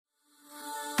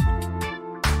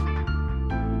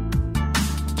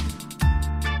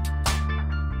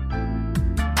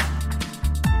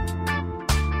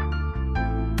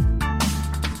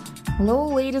Hello,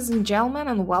 ladies and gentlemen,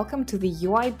 and welcome to the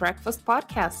UI Breakfast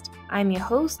Podcast. I'm your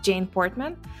host, Jane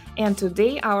Portman, and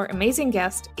today our amazing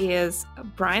guest is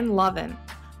Brian Lovin,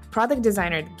 product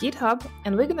designer at GitHub,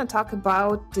 and we're going to talk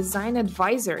about design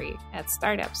advisory at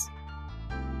startups.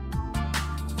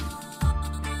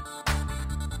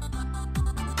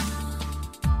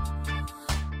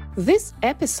 This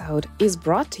episode is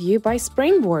brought to you by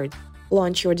Springboard.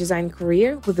 Launch your design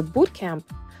career with a bootcamp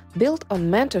built on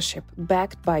mentorship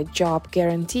backed by Job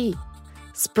Guarantee.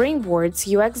 Springboard's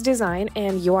UX design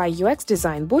and UI UX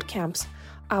design bootcamps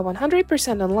are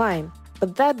 100% online,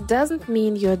 but that doesn't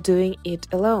mean you're doing it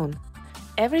alone.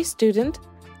 Every student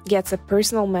gets a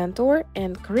personal mentor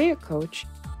and career coach,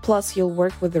 plus you'll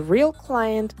work with a real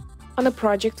client on a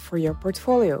project for your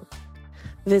portfolio.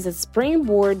 Visit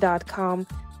springboard.com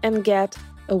and get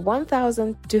a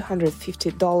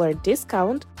 $1,250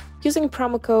 discount using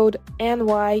promo code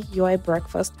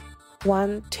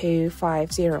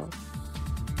NYUIBreakfast1250.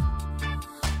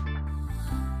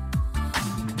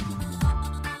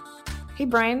 Hey,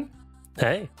 Brian.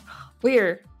 Hey.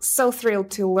 We're so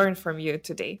thrilled to learn from you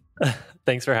today.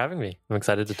 Thanks for having me. I'm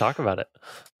excited to talk about it.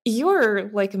 You're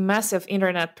like a massive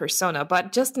internet persona,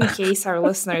 but just in case our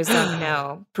listeners don't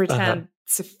know, pretend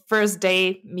it's the first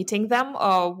day meeting them.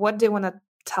 What do you want to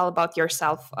tell about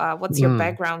yourself? What's your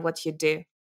background, what you do?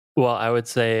 Well, I would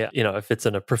say, if it's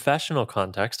in a professional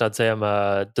context, I'd say I'm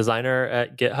a designer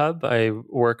at GitHub. I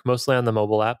work mostly on the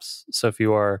mobile apps. So if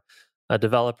you are a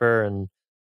developer and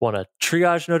want to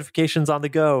triage notifications on the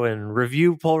go and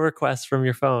review pull requests from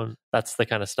your phone, that's the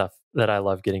kind of stuff that I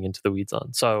love getting into the weeds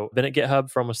on. So I've been at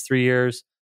GitHub for almost 3 years.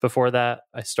 Before that,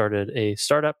 I started a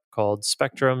startup called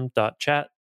Spectrum.chat,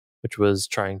 which was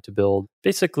trying to build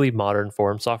basically modern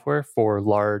forum software for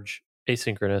large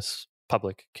asynchronous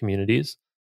public communities.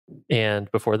 And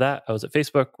before that, I was at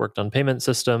Facebook, worked on payment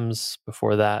systems.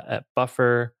 Before that, at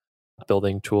Buffer,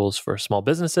 building tools for small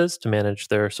businesses to manage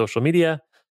their social media.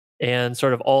 And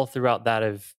sort of all throughout that,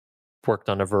 I've worked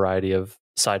on a variety of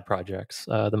side projects.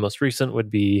 The most recent would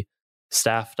be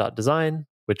Staff.design,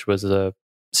 which was a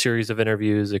series of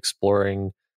interviews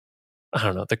exploring,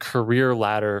 the career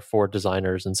ladder for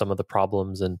designers and some of the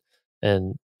problems and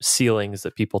ceilings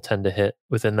that people tend to hit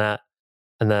within that.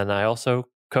 And then I also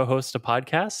co-host a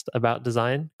podcast about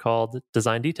design called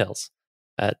Design Details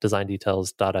at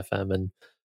designdetails.fm. And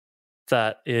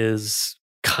that is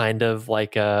kind of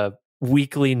like a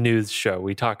weekly news show.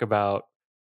 We talk about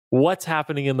what's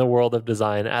happening in the world of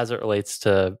design as it relates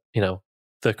to,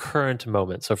 the current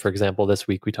moment. So for example, this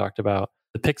week we talked about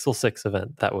the Pixel 6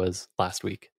 event that was last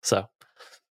week. So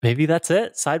maybe that's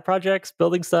it. Side projects,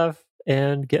 building stuff,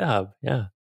 and GitHub. Yeah.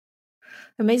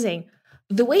 Amazing.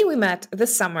 The way we met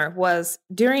this summer was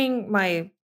during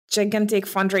my gigantic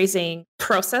fundraising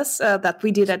process that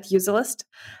we did at Userlist.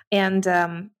 And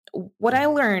what I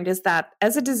learned is that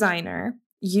as a designer,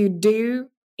 you do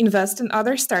invest in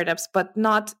other startups, but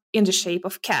not in the shape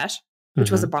of cash,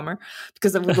 which was a bummer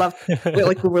because I would love, we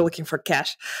were looking for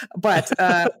cash. But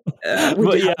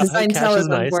we have design sellers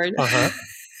on board.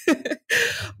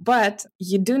 But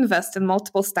you do invest in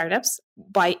multiple startups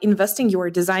by investing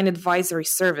your design advisory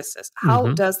services.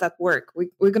 How does that work?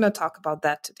 We're going to talk about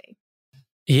that today.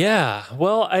 Yeah,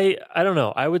 well, I don't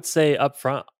know. I would say up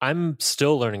front, I'm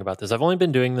still learning about this. I've only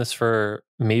been doing this for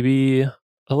maybe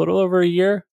a little over a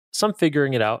year. So I'm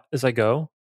figuring it out as I go.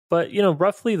 But,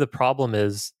 roughly the problem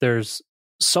is there's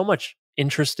so much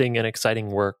interesting and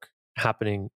exciting work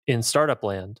happening in startup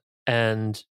land.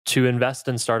 And to invest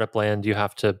in startup land, you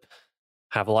have to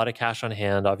have a lot of cash on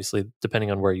hand. Obviously,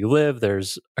 depending on where you live,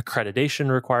 there's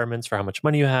accreditation requirements for how much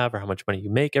money you have or how much money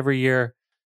you make every year.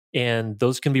 And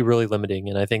those can be really limiting.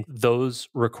 And I think those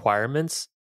requirements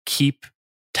keep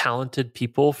talented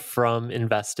people from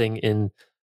investing in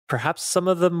perhaps some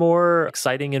of the more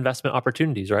exciting investment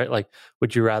opportunities, right? Like,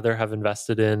 would you rather have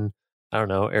invested in,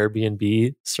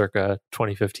 Airbnb circa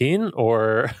 2015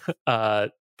 or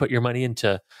put your money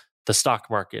into the stock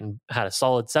market and had a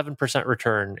solid 7%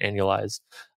 return annualized?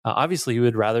 Obviously, you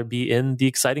would rather be in the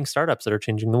exciting startups that are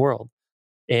changing the world.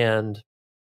 And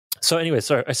so anyway,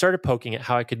 so I started poking at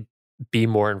how I could be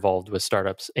more involved with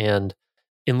startups. And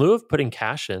in lieu of putting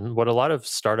cash in, what a lot of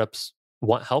startups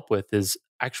want help with is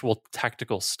actual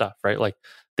tactical stuff, right? Like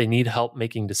they need help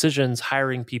making decisions,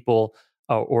 hiring people,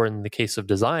 or in the case of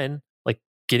design, like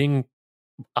getting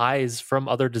eyes from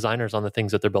other designers on the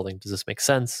things that they're building. Does this make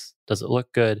sense? Does it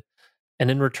look good? And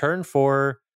in return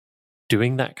for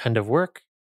doing that kind of work,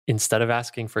 instead of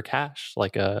asking for cash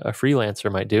like a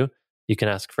freelancer might do, you can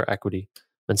ask for equity.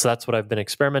 And so that's what I've been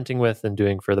experimenting with and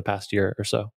doing for the past year or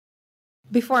so.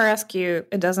 Before I ask you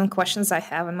a dozen questions I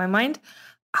have in my mind,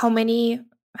 how many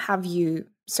have you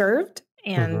served?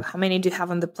 And how many do you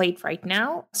have on the plate right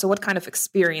now? So what kind of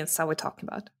experience are we talking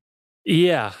about?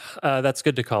 Yeah, that's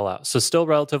good to call out. So still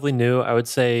relatively new. I would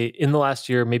say in the last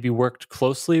year, maybe worked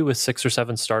closely with 6 or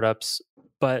 7 startups.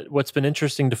 But what's been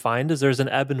interesting to find is there's an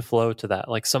ebb and flow to that.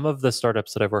 Like some of the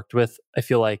startups that I've worked with, I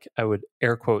feel like I would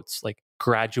air quotes like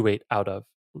graduate out of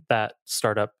that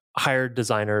startup, hired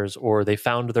designers, or they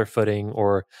found their footing,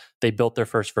 or they built their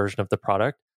first version of the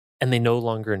product and they no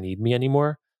longer need me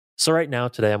anymore. So right now,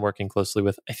 today, I'm working closely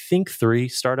with, I think, 3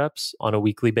 startups on a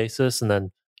weekly basis. And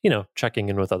then checking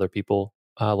in with other people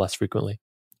less frequently.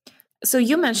 So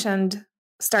you mentioned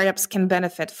startups can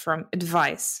benefit from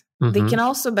advice. They Mm-hmm. can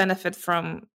also benefit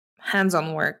from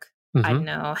hands-on work. I don't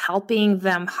know, helping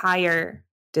them hire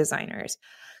designers,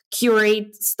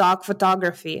 curate stock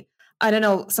photography. I don't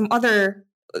know,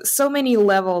 so many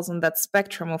levels on that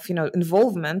spectrum of,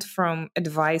 involvement from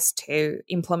advice to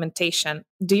implementation.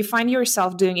 Do you find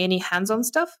yourself doing any hands-on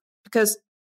stuff? Because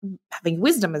having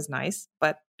wisdom is nice,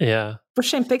 but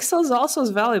pushing pixels also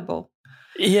is valuable.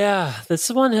 Yeah, this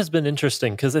one has been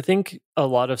interesting because I think a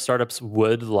lot of startups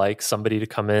would like somebody to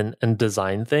come in and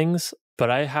design things, but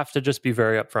I have to just be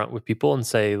very upfront with people and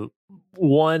say,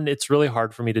 one, it's really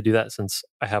hard for me to do that since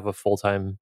I have a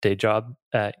full-time day job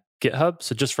at GitHub.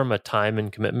 So just from a time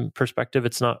and commitment perspective,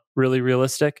 it's not really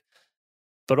realistic.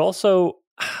 But also,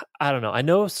 I don't know. I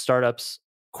know startups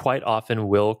quite often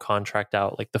will contract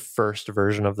out like the first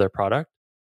version of their product,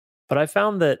 but I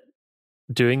found that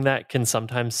doing that can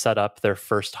sometimes set up their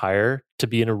first hire to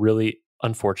be in a really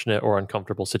unfortunate or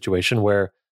uncomfortable situation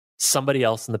where somebody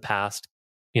else in the past,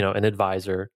 an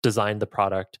advisor designed the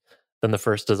product, then the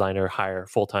first designer hire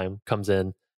full-time comes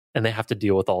in and they have to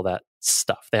deal with all that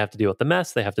stuff. They have to deal with the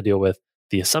mess, they have to deal with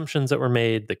the assumptions that were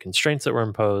made, the constraints that were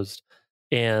imposed,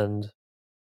 and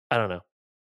I don't know.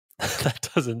 That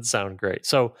doesn't sound great.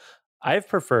 So I've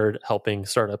preferred helping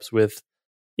startups with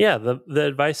the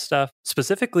advice stuff,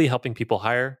 specifically helping people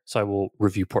hire. So I will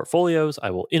review portfolios,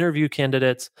 I will interview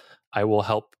candidates, I will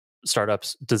help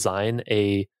startups design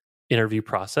a interview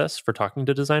process for talking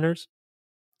to designers.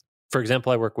 For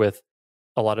example, I work with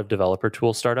a lot of developer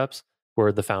tool startups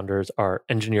where the founders are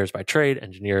engineers by trade,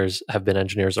 engineers have been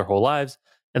engineers their whole lives,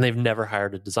 and they've never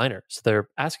hired a designer. So they're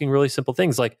asking really simple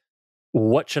things like,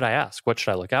 what should I ask? What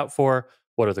should I look out for?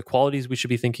 What are the qualities we should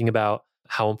be thinking about?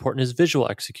 How important is visual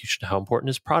execution? How important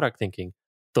is product thinking?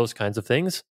 Those kinds of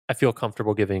things I feel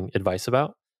comfortable giving advice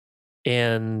about.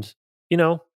 And,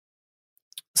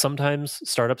 sometimes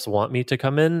startups want me to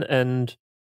come in and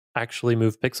actually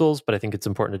move pixels, but I think it's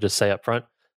important to just say up front,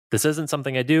 this isn't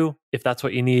something I do. If that's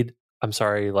what you need, I'm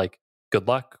sorry, good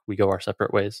luck. We go our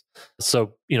separate ways.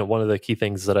 So, one of the key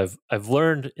things that I've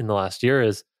learned in the last year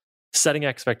is setting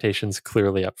expectations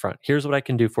clearly up front. Here's what I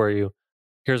can do for you.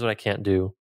 Here's what I can't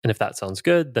do. And if that sounds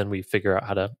good, then we figure out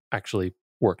how to actually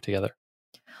work together.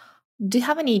 Do you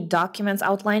have any documents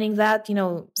outlining that,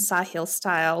 Sahil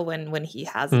style, when he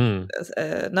has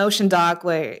a Notion doc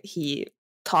where he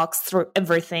talks through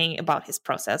everything about his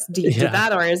process? Do you do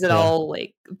that, or is it all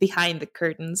behind the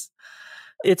curtains?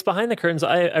 It's behind the curtains.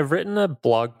 I've written a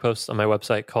blog post on my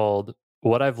website called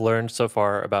What I've Learned So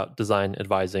Far About Design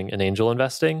Advising and Angel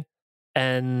Investing.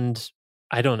 And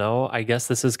I don't know, I guess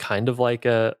this is kind of like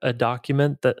a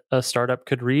document that a startup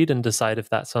could read and decide if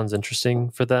that sounds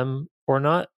interesting for them or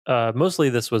not. Mostly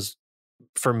this was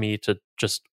for me to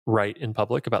just write in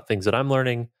public about things that I'm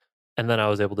learning. And then I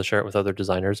was able to share it with other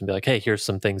designers and be like, hey, here's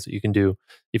some things that you can do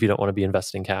if you don't want to be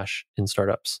investing cash in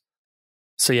startups.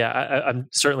 So I'm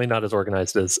certainly not as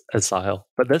organized as Sahil,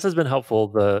 but this has been helpful.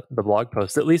 The blog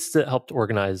post, at least it helped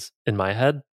organize in my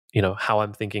head, how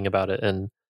I'm thinking about it and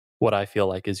what I feel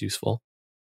like is useful.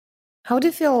 How do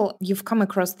you feel you've come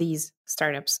across these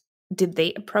startups? Did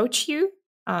they approach you?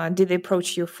 Did they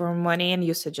approach you for money and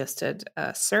you suggested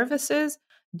services?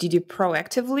 Did you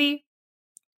proactively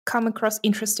come across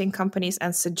interesting companies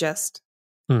and suggest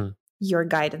your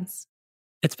guidance?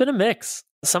 It's been a mix.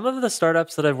 Some of the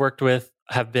startups that I've worked with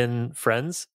have been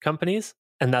friends companies.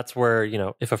 And that's where,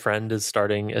 if a friend is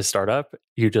starting a startup,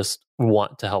 you just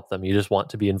want to help them. You just want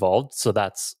to be involved. So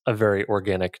that's a very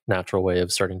organic, natural way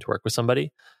of starting to work with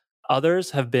somebody.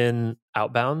 Others have been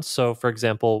outbound. So, for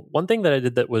example, one thing that I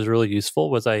did that was really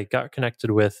useful was I got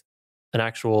connected with an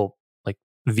actual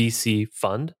VC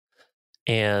fund.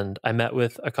 And I met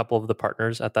with a couple of the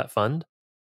partners at that fund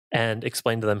and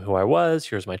explained to them who I was.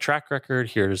 Here's my track record.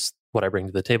 Here's what I bring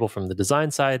to the table from the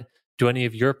design side. Do any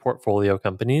of your portfolio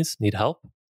companies need help?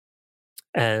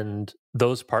 And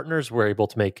those partners were able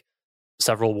to make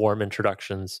several warm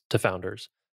introductions to founders.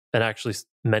 And actually,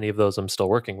 many of those I'm still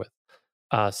working with.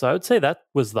 So I would say that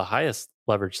was the highest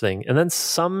leverage thing. And then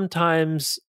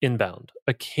sometimes inbound,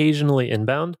 occasionally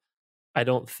inbound. I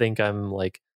don't think I'm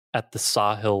like at the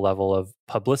Sahil level of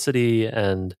publicity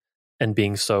and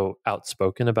being so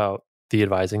outspoken about the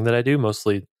advising that I do,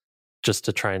 mostly just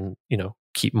to try and,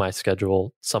 keep my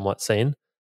schedule somewhat sane.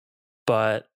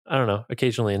 But I don't know,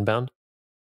 occasionally inbound.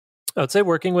 I would say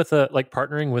working with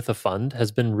partnering with a fund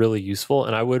has been really useful.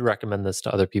 And I would recommend this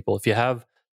to other people. If you have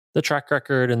the track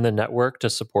record and the network to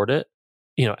support it,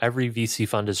 every VC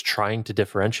fund is trying to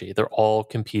differentiate. They're all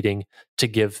competing to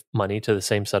give money to the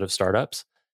same set of startups.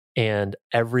 And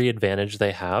every advantage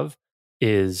they have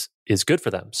is good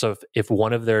for them. So if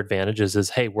one of their advantages is,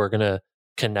 hey, we're going to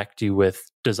connect you with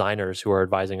designers who are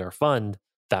advising our fund,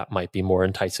 that might be more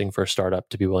enticing for a startup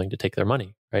to be willing to take their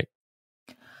money, right?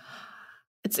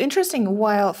 It's interesting.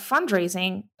 While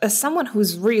fundraising, as someone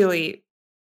who's really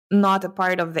not a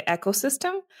part of the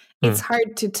ecosystem, it's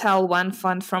hard to tell one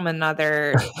fund from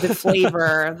another, the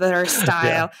flavor, their style.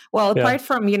 Yeah. Well, apart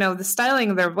from, the styling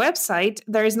of their website,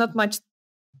 there is not much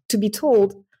to be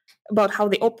told about how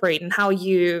they operate and how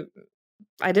you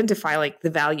identify like the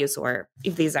values or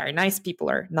if these are nice people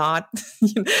or not.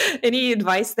 Any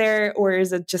advice there, or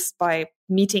is it just by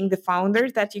meeting the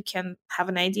founders that you can have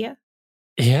an idea?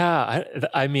 Yeah,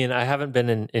 I mean, I haven't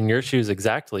been in your shoes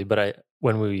exactly, but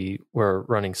when we were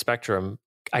running Spectrum,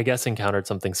 I guess encountered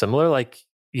something similar. Like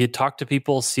you talk to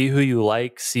people, see who you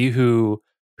like, see who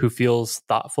feels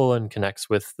thoughtful and connects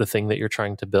with the thing that you're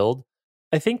trying to build.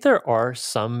 I think there are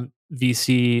some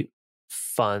VC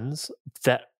funds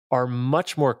that are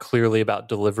much more clearly about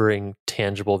delivering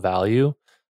tangible value.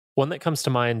 One that comes to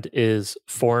mind is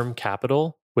Forum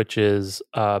Capital, which is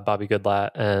Bobby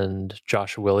Goodlatte and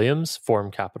Joshua Williams,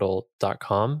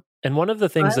 forumcapital.com. And one of the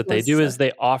things that they do is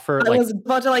they offer I was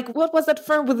about to what was that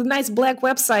firm with a nice black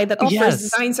website that offers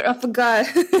designs? I forgot.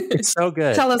 It's so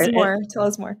good. Tell us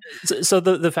more. So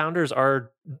the founders are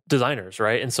designers,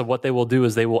 right? And so what they will do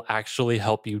is they will actually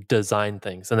help you design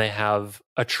things. And they have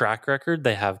a track record.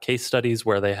 They have case studies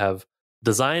where they have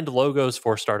designed logos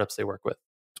for startups they work with,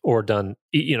 or done,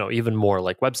 even more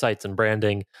like websites and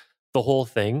branding, the whole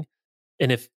thing.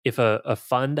 And if a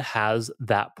fund has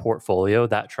that portfolio,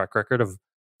 that track record of,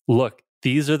 look,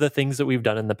 these are the things that we've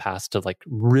done in the past to like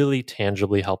really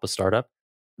tangibly help a startup,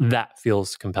 that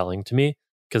feels compelling to me.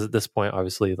 Because at this point,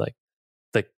 obviously, like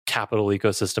the capital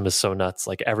ecosystem is so nuts,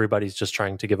 like everybody's just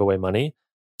trying to give away money.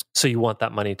 So you want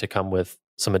that money to come with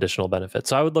some additional benefits.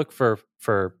 So I would look for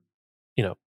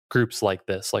groups like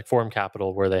this, like Forum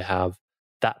Capital, where they have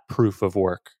that proof of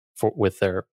work with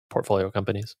their portfolio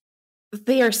companies.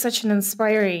 They are such an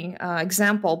inspiring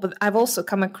example, but I've also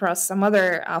come across some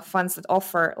other funds that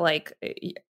offer like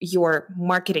your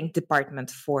marketing department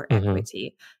for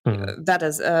equity. That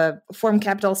is Forum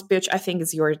Capital's pitch, I think,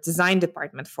 is your design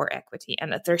department for equity.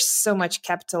 And that there's so much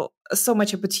capital, so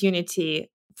much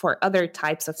opportunity for other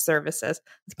types of services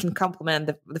that can complement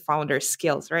the founder's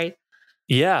skills, right?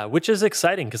 Yeah, which is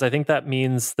exciting because I think that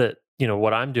means that,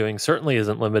 what I'm doing certainly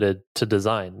isn't limited to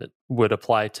design. It would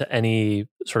apply to any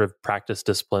sort of practice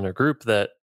discipline or group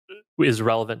that is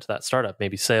relevant to that startup,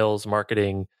 maybe sales,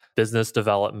 marketing, business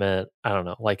development. I don't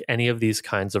know, like any of these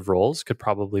kinds of roles could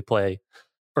probably play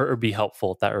or be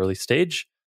helpful at that early stage.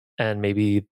 And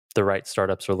maybe the right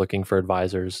startups are looking for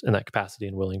advisors in that capacity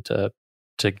and willing to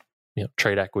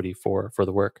trade equity for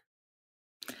the work.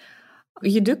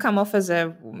 You do come off as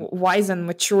a wise and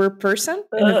mature person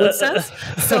in a good sense.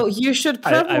 So you should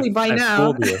probably by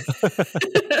now.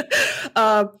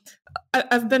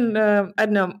 I've been, I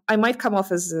don't know, I might come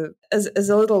off as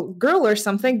a little girl or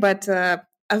something, but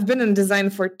I've been in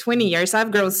design for 20 years. I've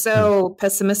grown so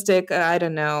pessimistic, I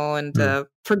don't know, and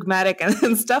pragmatic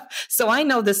and stuff. So I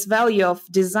know this value of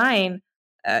design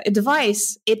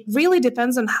advice. It really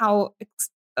depends on how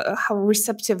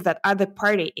receptive that other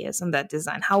party is in that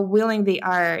design, how willing they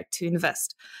are to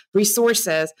invest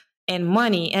resources and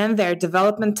money and their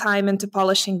development time into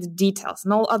polishing the details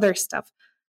and all other stuff.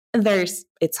 And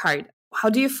it's hard. How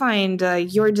do you find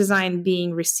your design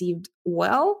being received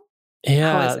well?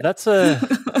 Yeah, that's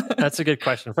a good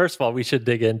question. First of all, we should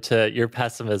dig into your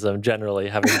pessimism generally,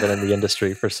 having been in the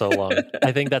industry for so long.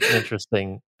 I think that's an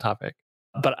interesting topic.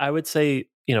 But I would say,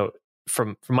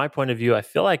 from my point of view, I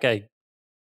feel like I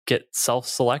get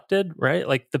self-selected, right?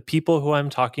 Like the people who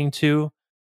I'm talking to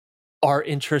are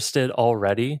interested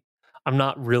already. I'm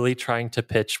not really trying to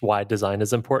pitch why design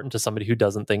is important to somebody who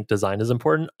doesn't think design is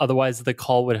important. Otherwise, the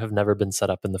call would have never been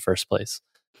set up in the first place.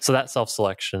 So that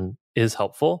self-selection is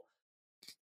helpful.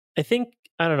 I think,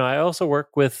 I don't know, I also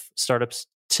work with startups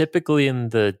typically in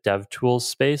the dev tools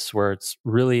space where it's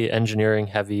really engineering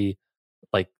heavy,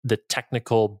 like the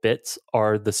technical bits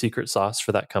are the secret sauce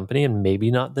for that company and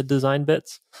maybe not the design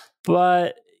bits.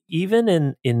 But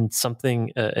even in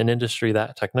something, an industry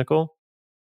that technical,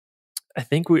 I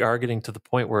think we are getting to the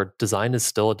point where design is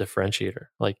still a differentiator.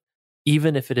 Like,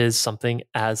 even if it is something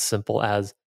as simple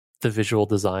as the visual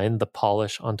design, the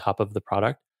polish on top of the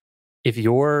product, if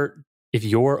your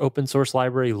open source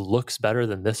library looks better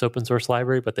than this open source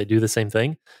library, but they do the same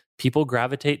thing, people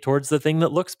gravitate towards the thing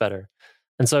that looks better.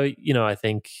 And so, I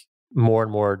think more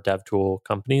and more dev tool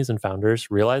companies and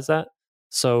founders realize that.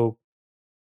 So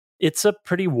it's a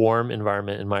pretty warm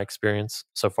environment in my experience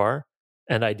so far.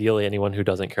 And ideally, anyone who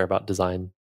doesn't care about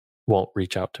design won't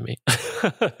reach out to me,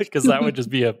 because that would just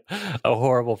be a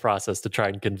horrible process to try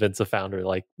and convince a founder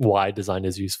like why design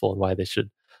is useful and why they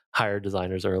should hire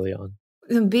designers early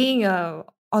on. Being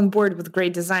on board with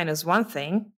great design is one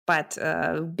thing, but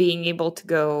being able to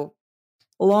go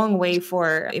a long way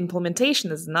for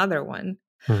implementation is another one.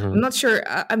 Mm-hmm. I'm not sure.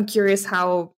 I'm curious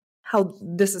how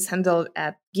this is handled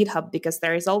at GitHub, because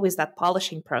there is always that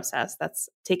polishing process that's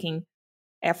taking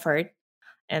effort.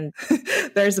 And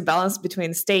there's a balance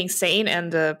between staying sane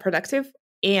and productive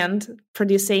and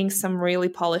producing some really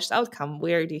polished outcome.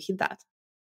 Where do you hit that?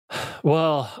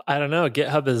 Well, I don't know.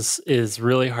 GitHub is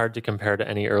really hard to compare to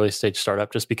any early stage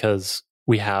startup, just because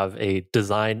we have a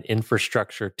design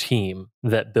infrastructure team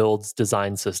that builds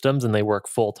design systems, and they work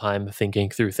full time thinking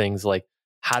through things like,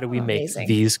 how do we make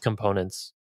these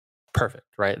components perfect,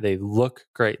 right? They look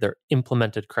great. They're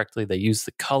implemented correctly. They use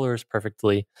the colors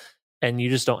perfectly. And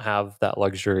you just don't have that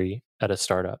luxury at a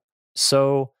startup.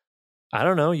 So I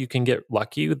don't know. You can get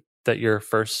lucky that your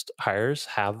first hires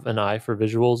have an eye for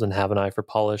visuals and have an eye for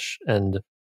polish and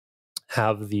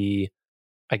have the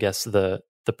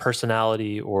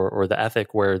personality or the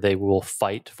ethic where they will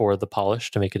fight for the polish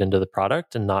to make it into the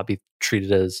product and not be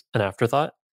treated as an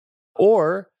afterthought.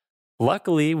 Or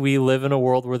luckily, we live in a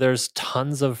world where there's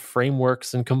tons of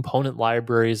frameworks and component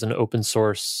libraries and open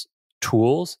source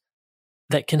tools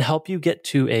that can help you get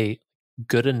to a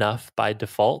good enough by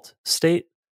default state.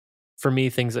 For me,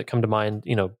 things that come to mind,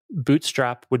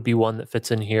 Bootstrap would be one that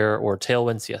fits in here, or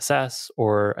Tailwind CSS,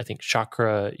 or I think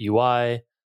Chakra UI.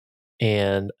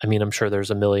 And I'm sure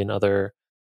there's a million other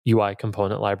UI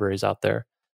component libraries out there.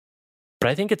 But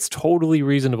I think it's totally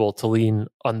reasonable to lean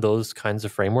on those kinds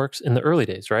of frameworks in the early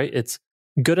days, right? It's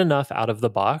good enough out of the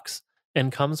box and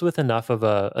comes with enough of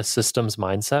a systems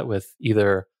mindset with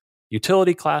either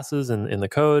utility classes in the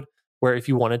code, where if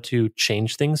you wanted to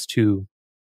change things to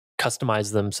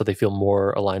customize them so they feel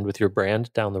more aligned with your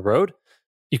brand down the road,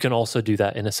 you can also do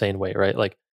that in a sane way, right?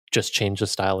 Like, just change the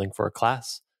styling for a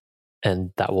class,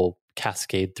 and that will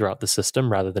cascade throughout the system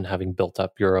rather than having built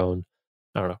up your own,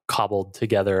 cobbled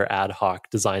together ad hoc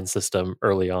design system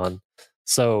early on.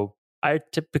 So I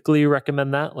typically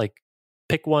recommend that. Like,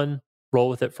 pick one, roll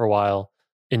with it for a while,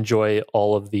 enjoy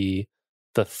all of the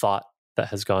thought that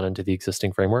has gone into the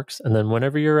existing frameworks. And then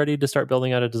whenever you're ready to start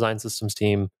building out a design systems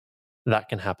team, that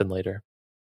can happen later.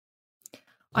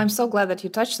 I'm so glad that you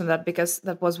touched on that, because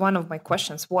that was one of my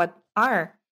questions. What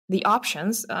are the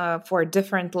options for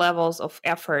different levels of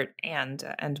effort and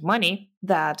money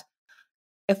that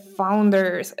a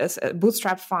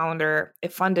bootstrap founder, a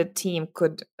funded team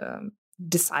could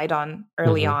decide on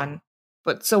early on?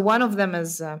 But so one of them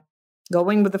is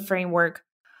going with the framework.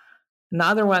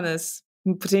 Another one is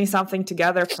putting something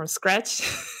together from scratch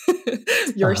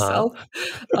yourself.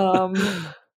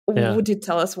 Would you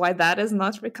tell us why that is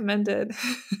not recommended?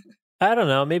 I don't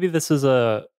know. Maybe this is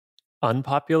a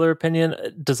unpopular opinion.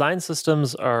 Design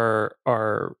systems are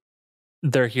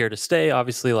they're here to stay.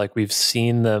 Obviously, like, we've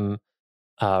seen them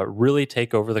really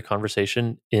take over the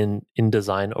conversation in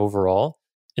design overall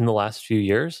in the last few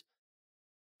years.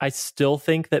 I still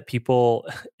think that people,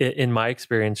 in my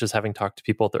experience, just having talked to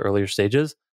people at the earlier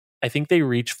stages, I think they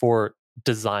reach for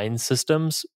design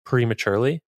systems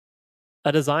prematurely.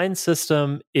 A design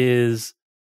system is,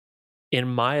 in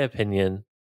my opinion,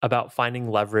 about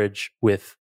finding leverage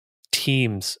with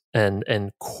teams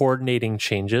and coordinating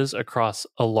changes across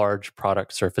a large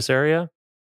product surface area.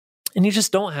 And you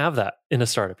just don't have that in a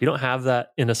startup. You don't have that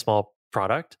in a small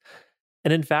product.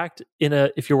 And in fact,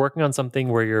 if you're working on something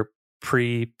where you're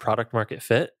pre-product market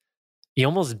fit, you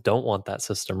almost don't want that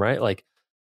system, right? Like,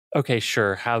 okay,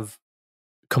 sure, have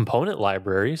component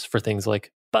libraries for things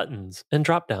like buttons and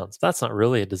dropdowns. That's not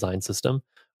really a design system.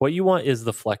 What you want is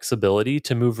the flexibility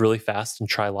to move really fast and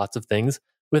try lots of things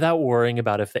without worrying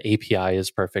about if the API is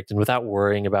perfect, and without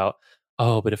worrying about,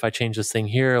 oh, but if I change this thing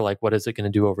here, like, what is it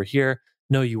going to do over here?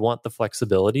 No, you want the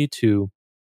flexibility to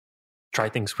try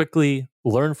things quickly,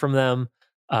 learn from them,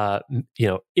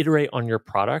 iterate on your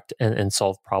product and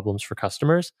solve problems for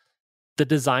customers. The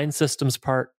design systems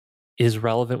part is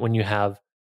relevant when you have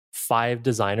 5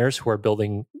 designers who are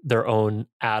building their own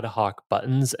ad hoc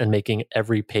buttons and making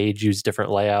every page use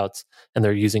different layouts, and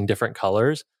they're using different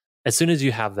colors. As soon as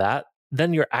you have that,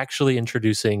 then you're actually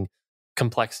introducing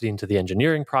complexity into the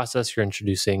engineering process. You're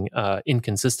introducing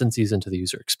inconsistencies into the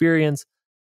user experience.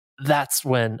 That's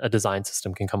when a design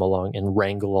system can come along and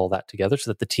wrangle all that together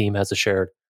so that the team has a shared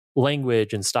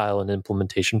language and style and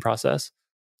implementation process.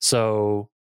 So,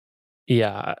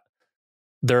 yeah,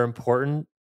 they're important,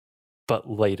 but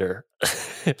later,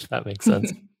 if that makes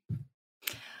sense.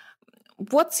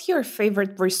 What's your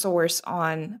favorite resource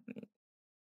on,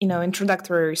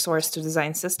 introductory resource to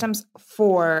design systems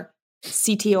for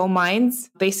CTO minds,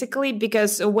 basically?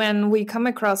 Because when we come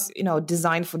across,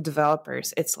 design for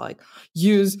developers, it's like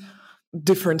use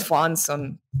different fonts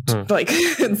on like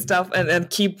and stuff and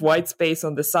keep white space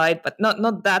on the side, but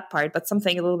not that part, but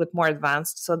something a little bit more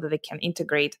advanced so that they can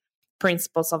integrate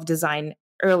principles of design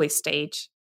early stage.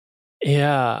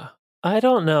 Yeah. I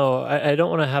don't know. I don't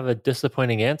want to have a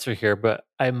disappointing answer here, but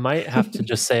I might have to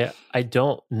just say I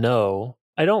don't know.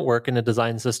 I don't work in a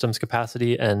design systems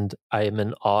capacity, and I am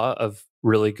in awe of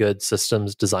really good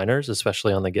systems designers,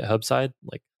 especially on the GitHub side.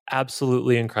 Like,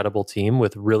 absolutely incredible team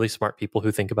with really smart people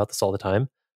who think about this all the time.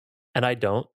 And I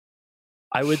don't.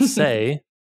 I would say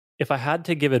if I had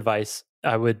to give advice,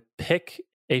 I would pick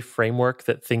a framework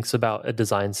that thinks about a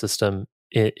design system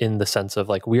in the sense of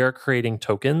like, we are creating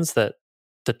tokens that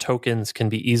the tokens can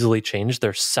be easily changed.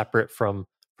 They're separate from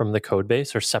the code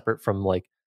base or separate from like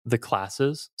the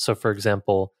classes. So for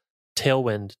example,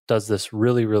 Tailwind does this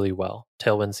really, really well,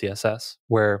 Tailwind CSS,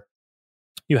 where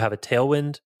you have a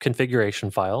Tailwind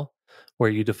configuration file where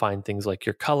you define things like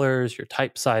your colors, your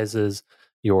type sizes,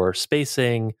 your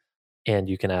spacing, and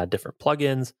you can add different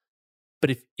plugins.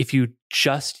 But if you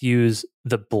just use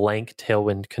the blank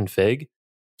Tailwind config,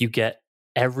 you get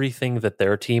everything that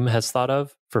their team has thought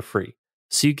of for free.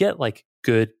 So you get like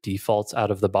good defaults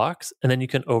out of the box, and then you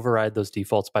can override those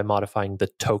defaults by modifying the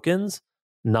tokens,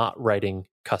 not writing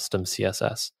custom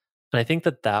CSS. And I think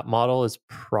that model is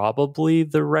probably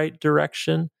the right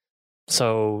direction.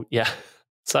 So yeah,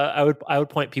 so I would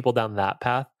point people down that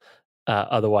path.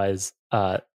 Otherwise,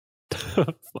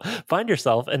 find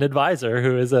yourself an advisor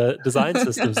who is a design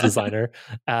systems designer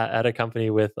at a company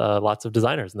with lots of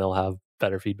designers, and they'll have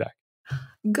better feedback.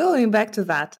 Going back to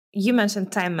that, you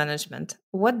mentioned time management.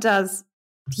 What does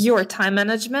your time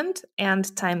management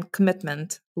and time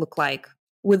commitment look like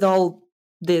with all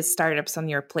these startups on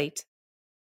your plate?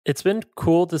 It's been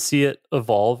cool to see it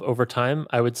evolve over time.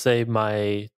 I would say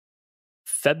my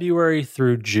February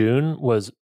through June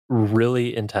was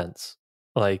really intense.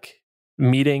 Like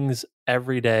meetings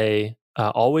every day,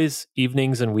 always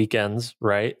evenings and weekends,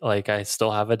 right? Like I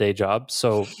still have a day job.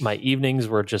 So my evenings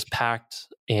were just packed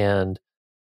and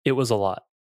it was a lot.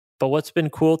 But what's been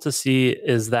cool to see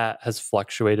is that has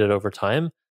fluctuated over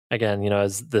time. Again,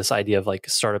 as this idea of like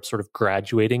startups sort of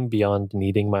graduating beyond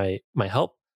needing my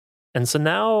help. And so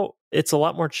now it's a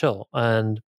lot more chill.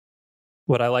 And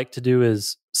what I like to do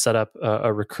is set up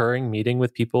a recurring meeting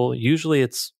with people. Usually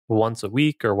it's once a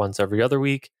week or once every other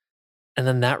week. And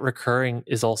then that recurring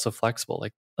is also flexible.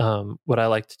 Like what I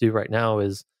like to do right now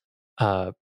is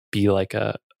be like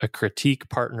a critique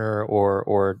partner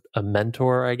or a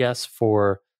mentor, I guess,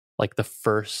 for like the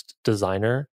first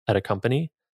designer at a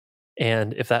company.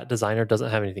 And if that designer doesn't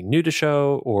have anything new to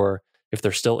show, or if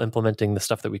they're still implementing the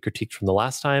stuff that we critiqued from the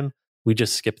last time, we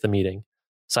just skip the meeting.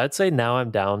 So I'd say now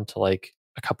I'm down to like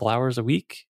a couple hours a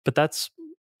week, but that's,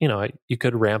 you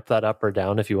could ramp that up or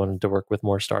down if you wanted to work with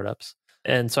more startups.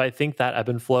 And so I think that ebb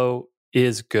and flow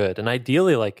is good. And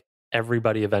ideally, like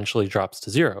everybody eventually drops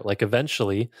to zero. Like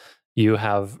eventually you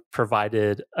have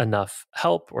provided enough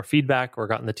help or feedback or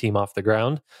gotten the team off the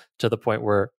ground to the point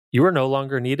where you are no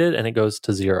longer needed and it goes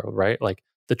to zero, right? Like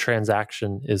the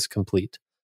transaction is complete.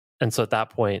 And so at that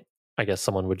point, I guess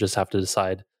someone would just have to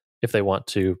decide if they want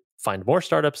to find more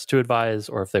startups to advise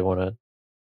or if they want to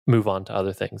move on to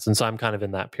other things. And so I'm kind of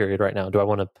in that period right now. Do I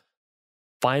want to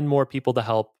find more people to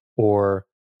help or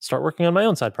start working on my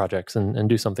own side projects and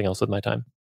do something else with my time?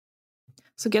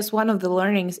 So I guess one of the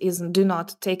learnings is do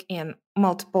not take in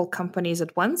multiple companies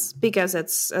at once, because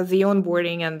it's the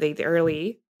onboarding and the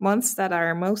early months that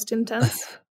are most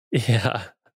intense. Yeah.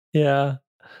 I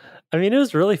mean, it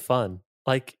was really fun.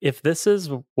 Like if this is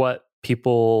what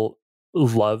people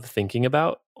love thinking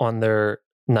about on their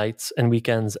nights and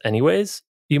weekends anyways,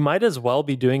 you might as well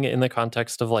be doing it in the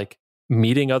context of like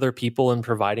meeting other people and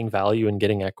providing value and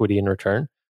getting equity in return.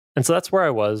 And so that's where I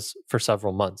was for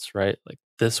several months, right? Like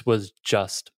this was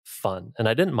just fun. And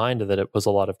I didn't mind that it was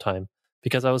a lot of time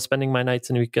because I was spending my nights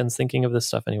and weekends thinking of this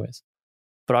stuff anyways.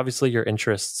 But obviously your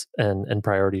interests and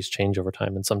priorities change over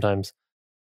time. And sometimes,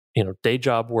 day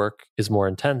job work is more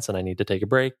intense and I need to take a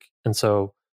break. And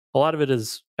so a lot of it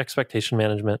is expectation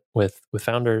management with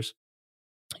founders.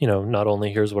 Not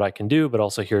only here's what I can do, but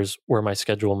also here's where my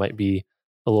schedule might be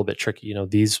a little bit tricky.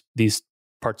 These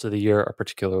parts of the year are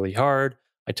particularly hard.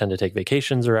 I tend to take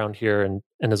vacations around here. And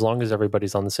as long as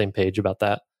everybody's on the same page about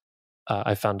that,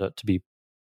 I found it to be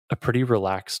a pretty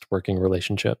relaxed working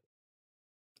relationship.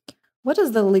 What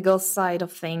does the legal side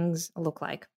of things look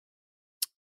like?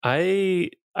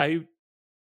 I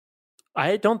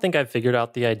don't think I've figured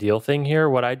out the ideal thing here.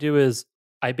 What I do is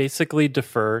I basically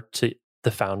defer to the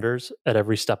founders at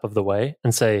every step of the way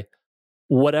and say,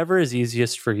 whatever is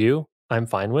easiest for you, I'm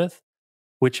fine with,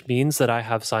 which means that I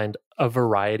have signed a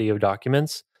variety of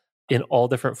documents in all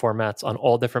different formats on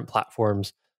all different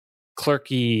platforms,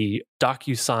 Clerky,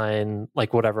 DocuSign,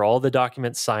 like whatever, all the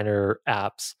document signer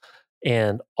apps,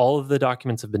 and all of the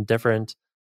documents have been different.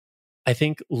 I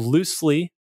think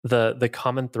loosely, the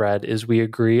common thread is we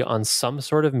agree on some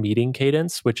sort of meeting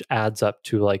cadence, which adds up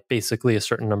to like basically a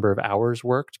certain number of hours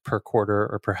worked per quarter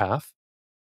or per half.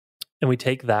 And we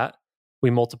take that, we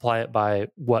multiply it by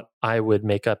what I would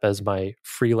make up as my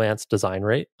freelance design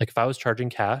rate. Like if I was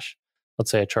charging cash, let's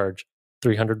say I charge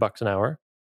 $300 an hour,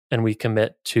 and we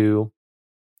commit to,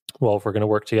 well, if we're going to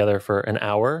work together for an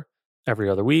hour every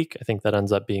other week, I think that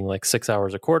ends up being like 6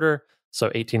 hours a quarter. So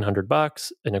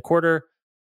 $1,800 in a quarter.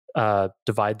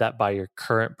 Divide that by your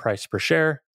current price per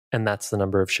share, and that's the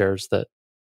number of shares that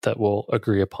we'll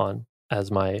agree upon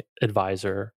as my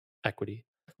advisor equity.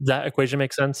 Does that equation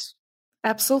make sense?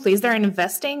 Absolutely. Is there an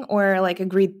investing or like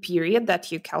agreed period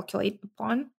that you calculate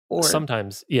upon? Or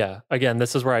sometimes, yeah. Again,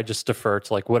 this is where I just defer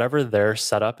to like whatever their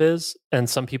setup is, and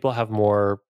some people have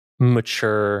more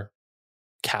mature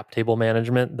cap table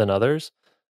management than others.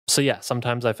 So yeah,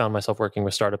 sometimes I found myself working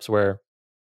with startups where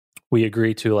we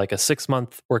agree to like a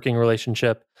 6-month working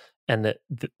relationship, and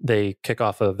they kick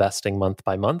off a vesting month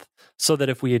by month, so that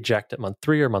if we eject at month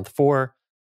 3 or month 4,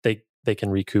 they can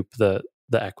recoup the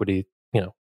equity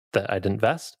that I didn't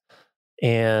vest.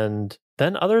 And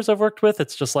then others I've worked with,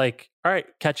 it's just like, all right,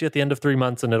 catch you at the end of 3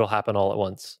 months and it'll happen all at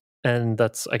once. And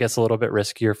that's, I guess, a little bit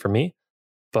riskier for me.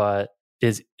 But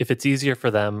if it's easier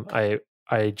for them, I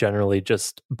generally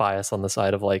just bias on the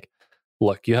side of like,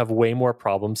 look, you have way more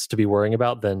problems to be worrying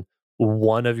about than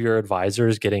one of your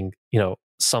advisors getting,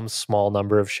 some small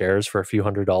number of shares for a few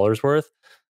 $100s worth.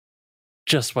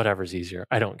 Just whatever's easier.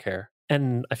 I don't care.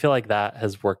 And I feel like that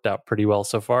has worked out pretty well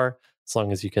so far, as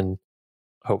long as you can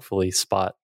hopefully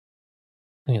spot,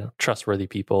 trustworthy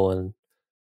people and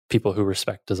people who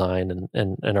respect design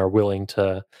and are willing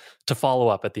to follow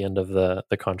up at the end of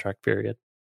the contract period.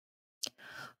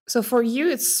 So for you,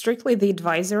 it's strictly the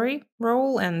advisory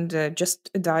role and just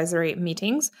advisory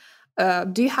meetings.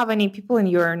 Do you have any people in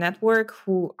your network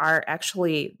who are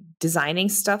actually designing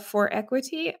stuff for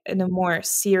equity in a more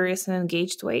serious and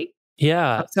engaged way?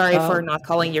 Yeah. I'm sorry for not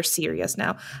calling you serious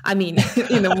now. I mean,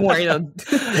 in a more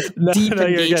deep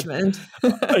engagement.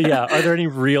 Yeah. Are there any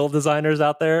real designers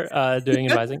out there doing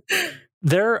advising?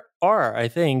 There are, I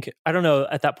think. I don't know.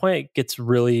 At that point, it gets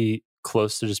really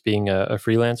close to just being a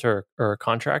freelancer or a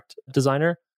contract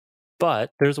designer.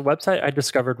 But there's a website I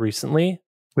discovered recently,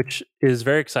 which is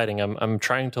very exciting. I'm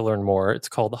trying to learn more. It's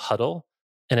called Huddle,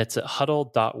 and it's at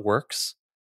huddle.works.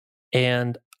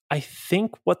 And I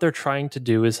think what they're trying to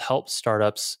do is help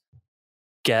startups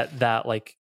get that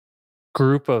like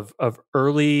group of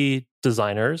early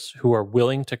designers who are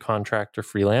willing to contract or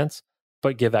freelance,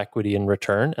 but give equity in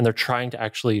return. And they're trying to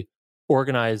actually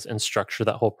organize and structure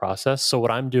that whole process. So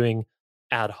what I'm doing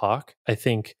ad hoc, I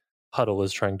think Huddle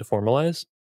is trying to formalize.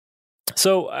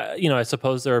 So, I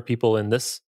suppose there are people in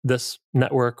this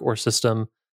network or system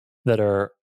that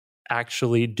are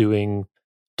actually doing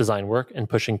design work and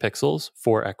pushing pixels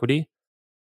for equity.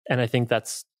 And I think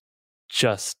that's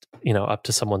just, up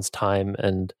to someone's time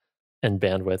and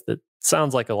bandwidth. It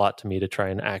sounds like a lot to me to try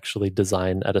and actually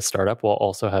design at a startup while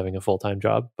also having a full-time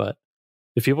job. But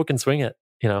if people can swing it,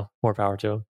 more power to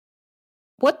them.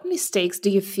 What mistakes do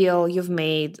you feel you've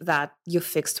made that you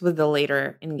fixed with the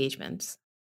later engagements?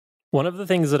 One of the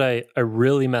things that I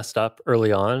really messed up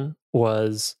early on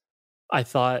was I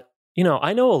thought,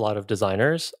 I know a lot of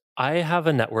designers. I have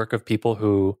a network of people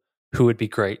who would be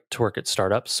great to work at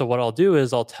startups. So what I'll do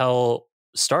is I'll tell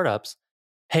startups,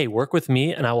 hey, work with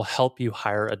me and I will help you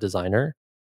hire a designer.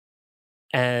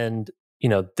 And,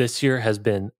 this year has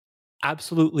been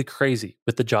absolutely crazy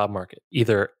with the job market.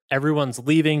 Either everyone's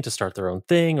leaving to start their own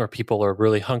thing, or people are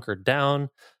really hunkered down,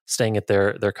 staying at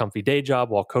their comfy day job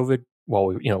while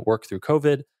we work through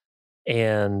COVID.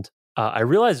 And I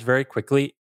realized very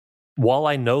quickly, while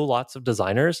I know lots of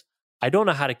designers, I don't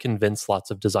know how to convince lots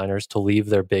of designers to leave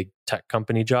their big tech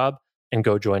company job and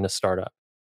go join a startup.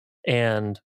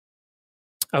 And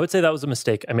I would say that was a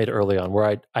mistake I made early on,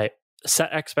 where I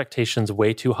set expectations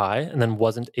way too high and then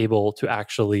wasn't able to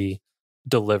actually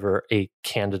deliver a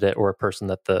candidate or a person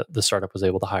that the startup was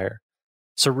able to hire.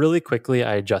 So really quickly,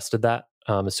 I adjusted that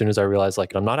as soon as I realized,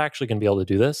 like, I'm not actually going to be able to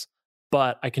do this,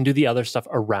 but I can do the other stuff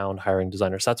around hiring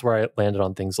designers. That's where I landed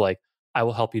on things like, I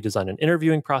will help you design an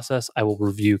interviewing process. I will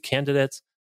review candidates.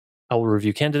 I will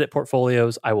review candidate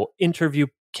portfolios. I will interview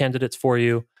candidates for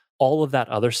you. All of that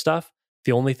other stuff.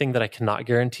 The only thing that I cannot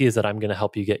guarantee is that I'm going to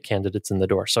help you get candidates in the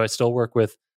door. So I still work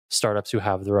with startups who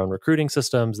have their own recruiting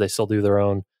systems. They still do their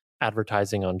own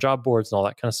advertising on job boards and all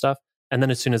that kind of stuff. And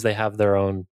then as soon as they have their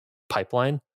own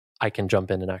pipeline, I can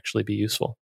jump in and actually be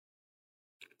useful.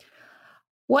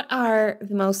 What are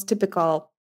the most typical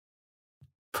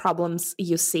problems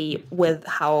you see with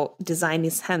how design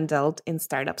is handled in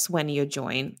startups when you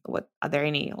join? What are there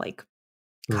any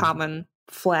common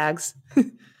flags?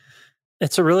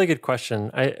 It's a really good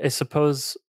question. I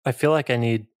suppose I feel like I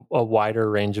need a wider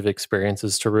range of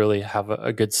experiences to really have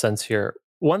a good sense here.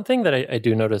 One thing that I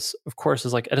do notice, of course,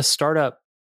 is like at a startup,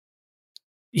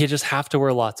 you just have to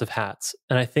wear lots of hats.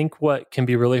 And I think what can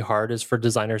be really hard is for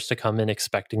designers to come in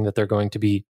expecting that they're going to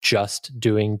be just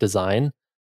doing design.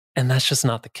 And that's just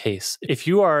not the case. If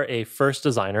you are a first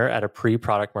designer at a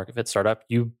pre-product market fit startup,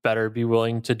 you better be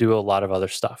willing to do a lot of other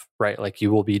stuff, right? Like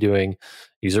you will be doing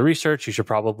user research. You should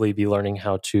probably be learning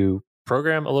how to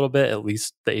program a little bit, at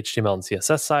least the HTML and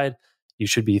CSS side. You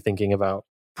should be thinking about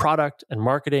product and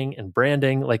marketing and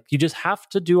branding. Like you just have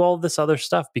to do all this other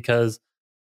stuff because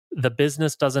the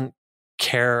business doesn't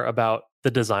care about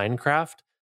the design craft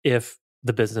if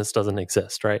the business doesn't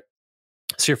exist, right?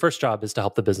 So your first job is to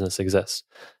help the business exist.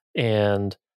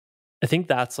 And I think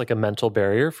that's like a mental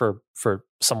barrier for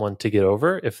someone to get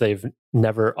over if they've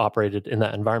never operated in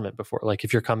that environment before. Like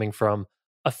if you're coming from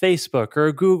a Facebook or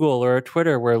a Google or a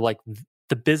Twitter where like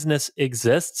the business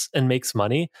exists and makes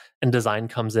money and design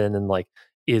comes in and like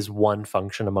is one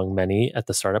function among many at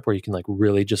the startup where you can like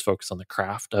really just focus on the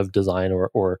craft of design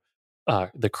or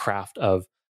the craft of,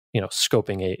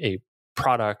 scoping a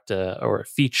product or a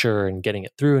feature and getting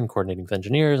it through and coordinating with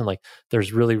engineers. And like,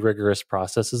 there's really rigorous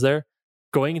processes there.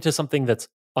 Going into something that's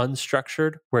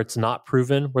unstructured, where it's not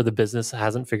proven, where the business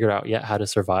hasn't figured out yet how to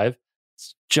survive,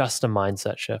 it's just a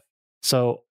mindset shift.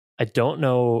 So I don't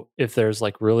know if there's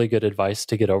like really good advice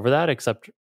to get over that, except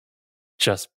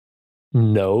just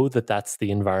know that that's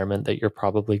the environment that you're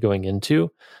probably going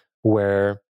into,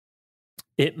 where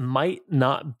it might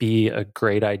not be a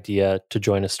great idea to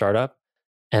join a startup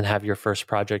and have your first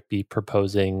project be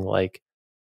proposing like,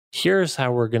 here's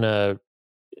how we're going to,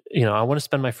 I want to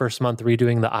spend my first month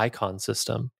redoing the icon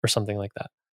system or something like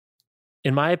that.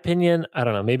 In my opinion, I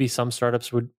don't know, maybe some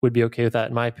startups would be okay with that.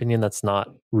 In my opinion, that's not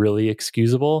really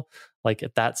excusable. Like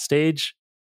at that stage,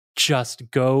 just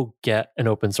go get an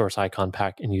open source icon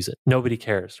pack and use it. Nobody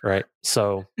cares, right?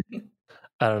 So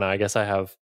I don't know. I guess I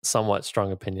have somewhat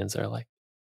strong opinions there. Like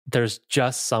there's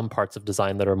just some parts of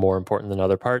design that are more important than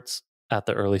other parts at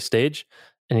the early stage.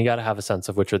 And you got to have a sense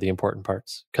of which are the important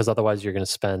parts, because otherwise you're going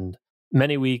to spend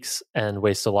many weeks and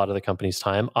waste a lot of the company's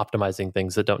time optimizing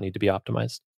things that don't need to be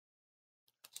optimized.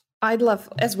 I'd love,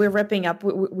 as we're wrapping up,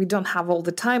 we don't have all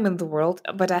the time in the world,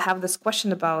 but I have this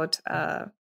question about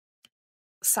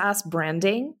SaaS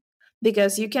branding,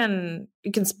 because you can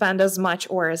spend as much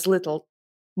or as little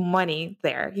money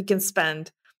there. You can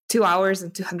spend 2 hours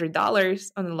and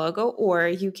 $200 on a logo, or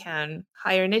you can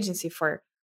hire an agency for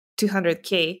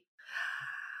 $200K.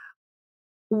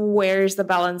 Where's the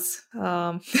balance?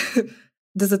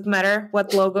 Does it matter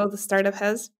what logo the startup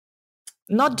has?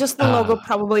 Not just the logo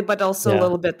probably, but also a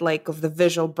little bit like of the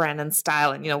visual brand and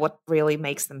style and, what really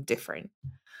makes them different.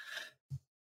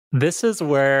 This is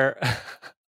where,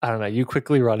 I don't know, you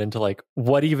quickly run into like,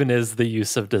 what even is the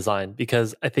use of design?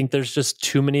 Because I think there's just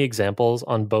too many examples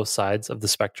on both sides of the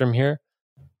spectrum here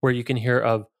where you can hear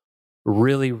of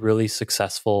really, really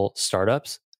successful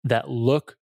startups that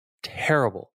look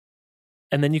terrible.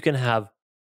 And then you can have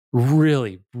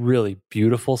really, really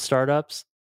beautiful startups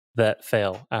that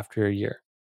fail after a year.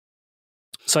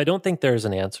 So I don't think there's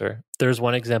an answer. There's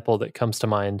one example that comes to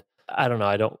mind. I don't know.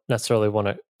 I don't necessarily want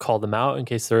to call them out in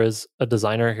case there is a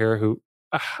designer here who,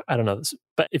 I don't know this.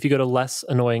 But if you go to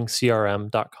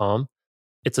lessannoyingcrm.com,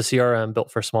 it's a CRM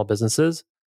built for small businesses.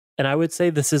 And I would say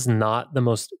this is not the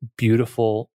most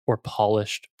beautiful or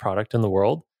polished product in the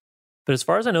world. But as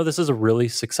far as I know, this is a really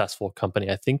successful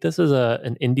company. I think this is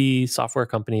an indie software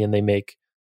company, and they make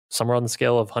somewhere on the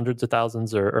scale of hundreds of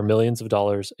thousands or millions of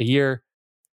dollars a year.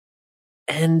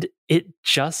 And it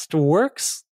just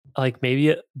works. Like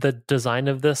maybe the design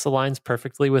of this aligns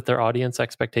perfectly with their audience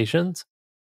expectations.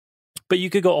 But you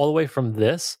could go all the way from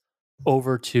this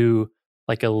over to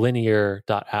like a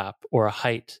linear.app or a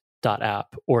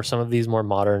height.app or some of these more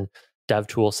modern dev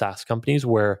tool SaaS companies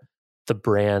where the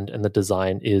brand and the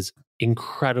design is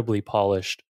incredibly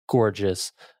polished,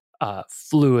 gorgeous,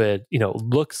 fluid,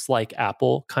 looks like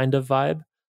Apple kind of vibe.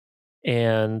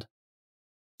 And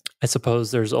I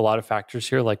suppose there's a lot of factors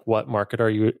here, like what market are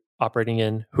you operating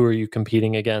in? Who are you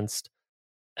competing against?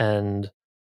 And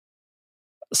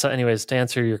so anyways, to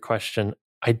answer your question,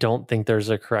 I don't think there's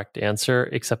a correct answer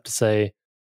except to say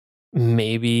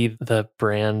maybe the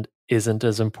brand isn't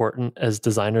as important as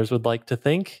designers would like to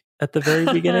think at the very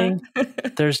beginning.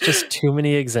 There's just too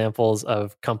many examples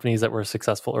of companies that were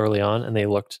successful early on and they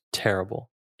looked terrible.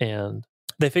 And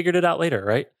they figured it out later,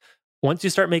 right? Once you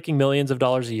start making millions of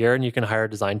dollars a year and you can hire a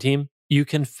design team, you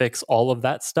can fix all of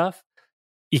that stuff.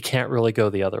 You can't really go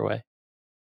the other way.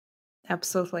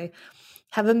 Absolutely.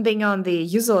 Having been on the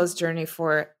userless journey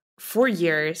for 4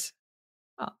 years,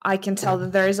 I can tell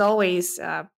that there is always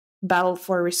a battle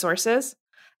for resources.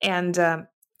 And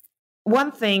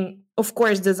one thing, of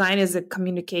course, design is a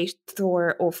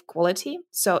communicator of quality.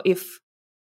 So if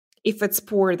it's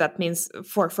poor, that means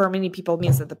for many people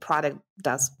means that the product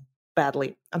does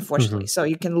badly, unfortunately. So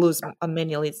you can lose on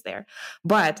many leads there.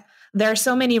 But there are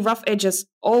so many rough edges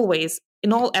always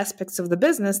in all aspects of the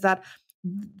business that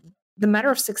the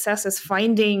matter of success is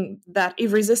finding that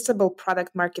irresistible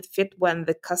product market fit when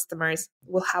the customers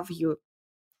will have you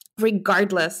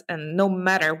regardless and no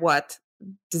matter what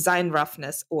design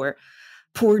roughness or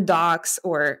poor docs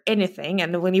or anything.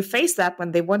 And when you face that,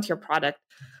 when they want your product,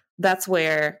 that's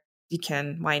where you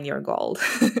can mine your gold.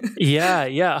 Yeah,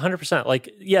 100%.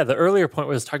 Like, yeah, the earlier point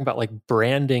was talking about like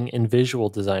branding and visual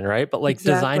design, right? But like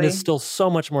design is still so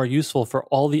much more useful for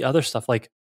all the other stuff. Like,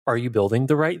 are you building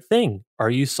the right thing? Are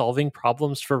you solving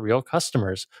problems for real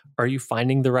customers? Are you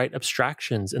finding the right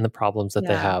abstractions in the problems that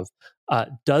they have?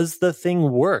 Does the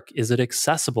thing work? Is it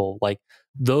accessible? Like,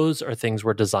 those are things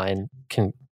where design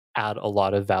can add a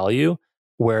lot of value,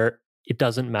 where it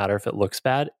doesn't matter if it looks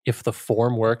bad. If the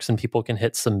form works and people can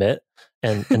hit submit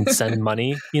and send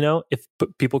money, if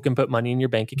people can put money in your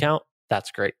bank account,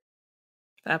 that's great.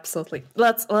 Absolutely.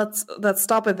 Let's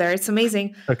stop it there. It's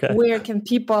amazing. Okay. Where can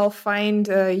people find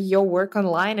your work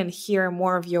online and hear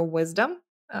more of your wisdom?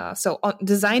 So on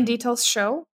Design Details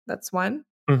Show, that's one.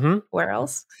 Mm-hmm. Where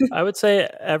else? I would say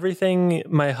everything.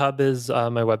 My hub is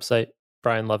my website,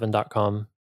 brianlevin.com.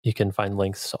 You can find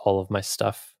links to all of my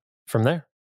stuff from there.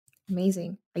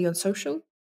 Amazing. Are you on social?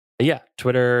 Yeah,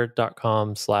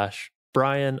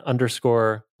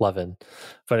 twitter.com/Brian_Levin.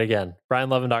 But again,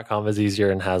 brianlevin.com is easier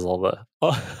and has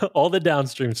all the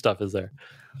downstream stuff is there.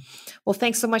 Well,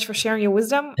 thanks so much for sharing your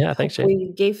wisdom. Yeah, thanks, Jay.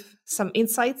 We gave some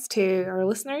insights to our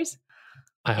listeners.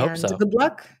 I hope so. Good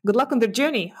luck. Good luck on the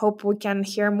journey. Hope we can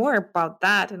hear more about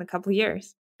that in a couple of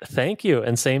years. Thank you.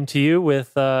 And same to you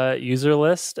with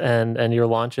Userlist and your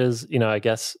launches. I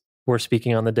guess we're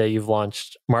speaking on the day you've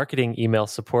launched marketing email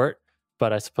support,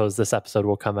 but I suppose this episode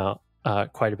will come out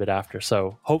quite a bit after.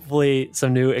 So hopefully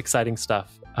some new exciting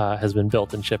stuff has been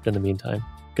built and shipped in the meantime.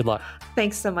 Good luck.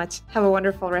 Thanks so much. Have a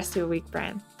wonderful rest of your week,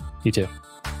 Brian. You too.